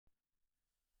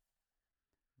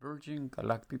Virgin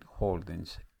Galactic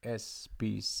Holdings,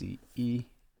 SPCE.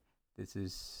 This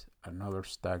is another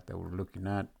stock that we're looking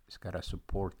at. It's got a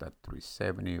support at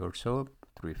 370 or so,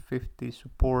 350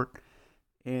 support,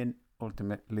 and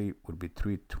ultimately would be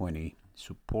 320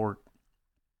 support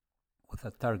with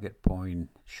a target point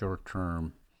short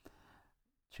term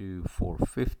to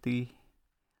 450,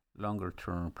 longer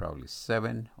term probably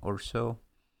 7 or so.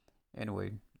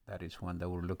 Anyway, that is one that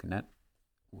we're looking at.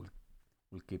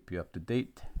 We'll keep you up to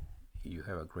date. You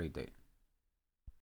have a great day.